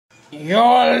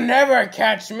You'll never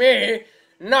catch me,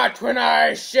 not when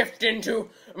I shift into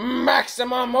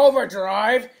maximum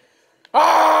overdrive.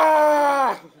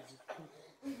 Ah!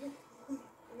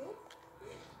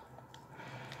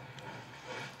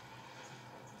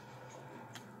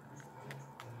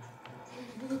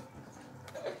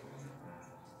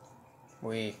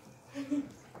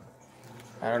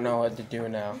 I don't know what to do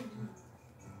now.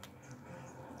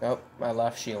 Oh, my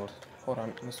left shield. Hold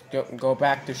on, let's go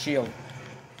back to shield.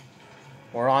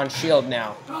 We're on shield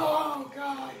now. Oh,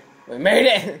 God. We made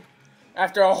it!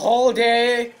 After a whole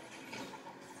day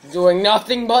doing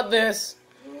nothing but this,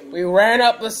 we ran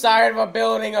up the side of a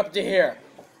building up to here.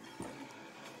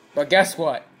 But guess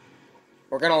what?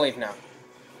 We're gonna leave now.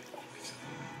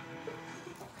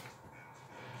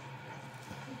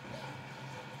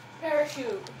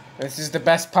 Parachute. This is the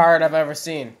best part I've ever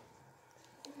seen.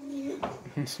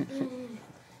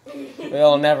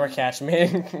 They'll never catch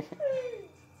me.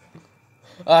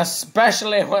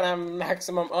 Especially when I'm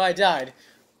maximum... Oh, I died.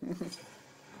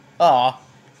 Aw.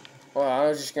 Well, I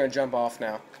was just gonna jump off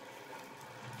now.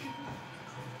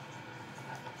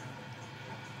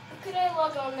 Could I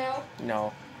log on now?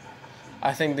 No.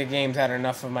 I think the game's had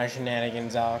enough of my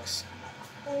shenanigans, Alex.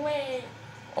 Wait.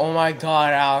 Oh my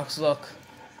god, Alex, look.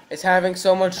 It's having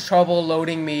so much trouble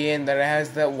loading me in that it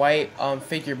has that white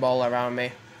figure ball around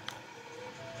me.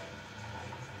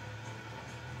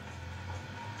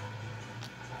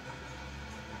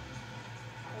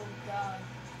 Oh, God.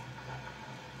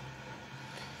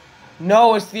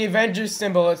 No, it's the Avengers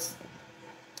symbol.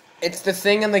 It's the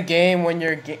thing in the game when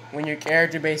your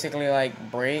character basically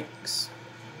like breaks.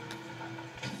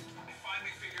 I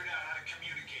finally figured out how to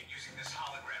communicate using this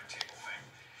hologram table thing.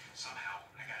 Somehow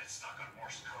I got it stuck on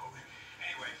Morse code.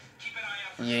 Anyway, keep an eye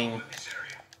out for Ying. trouble in this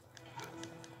area.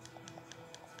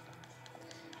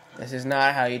 This is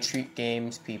not how you treat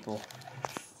games, people.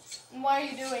 Why are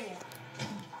you doing it?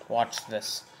 Watch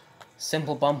this.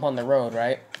 Simple bump on the road,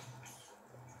 right?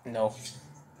 No.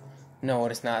 No,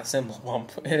 it is not a simple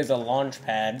bump. It is a launch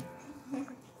pad.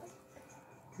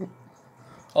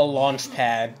 A launch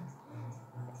pad.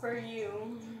 For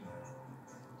you.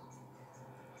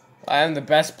 I am the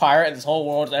best pirate this whole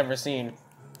world's ever seen.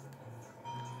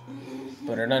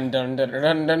 Yeah, the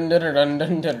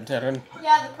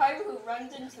pirate who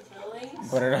runs into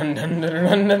buildings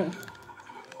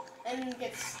and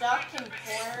gets stuck in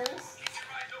corners. Keep your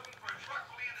eyes open for a truck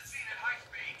will be on the scene at high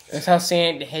speed. That's how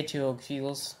Sonic the Hedgehog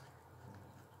feels.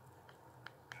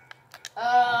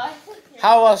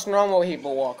 How else normal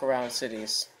people walk around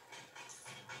cities?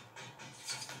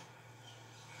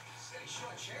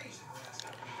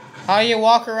 How you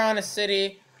walk around a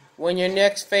city when your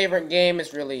next favorite game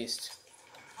is released?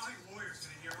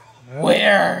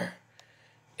 Where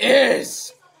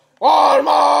is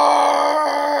Walmart?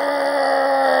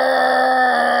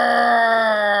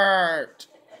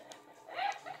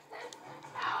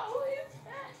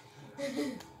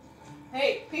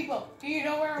 Hey, people, do you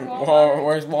know where Walmart is?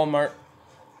 Where's Walmart?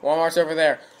 Walmart's over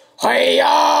there.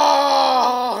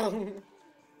 Hi-ya!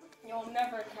 You'll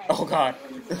never catch Oh god.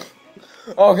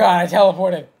 Oh god, I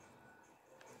teleported.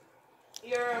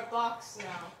 You're a box now.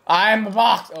 I'm a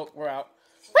box. Oh, we're out.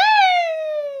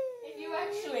 If you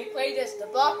actually play this, the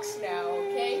box now,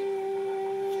 okay?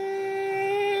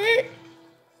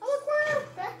 Oh, look, we're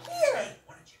back here.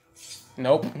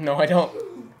 Nope. No, I don't.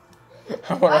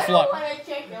 I want to fly. don't want to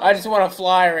check out. I just want to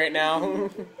fly right now.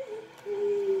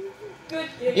 Good.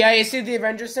 Yeah, you see the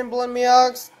Avengers symbol in me,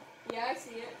 Alex? Yeah, I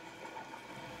see it.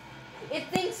 It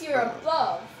thinks you're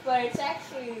above, but it's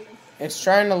actually... It's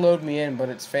trying to load me in, but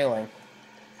it's failing.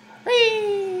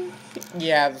 Whee!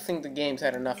 Yeah, I think the game's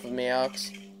had enough of me,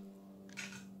 Alex.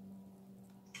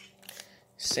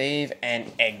 Save and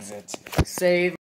exit. Save.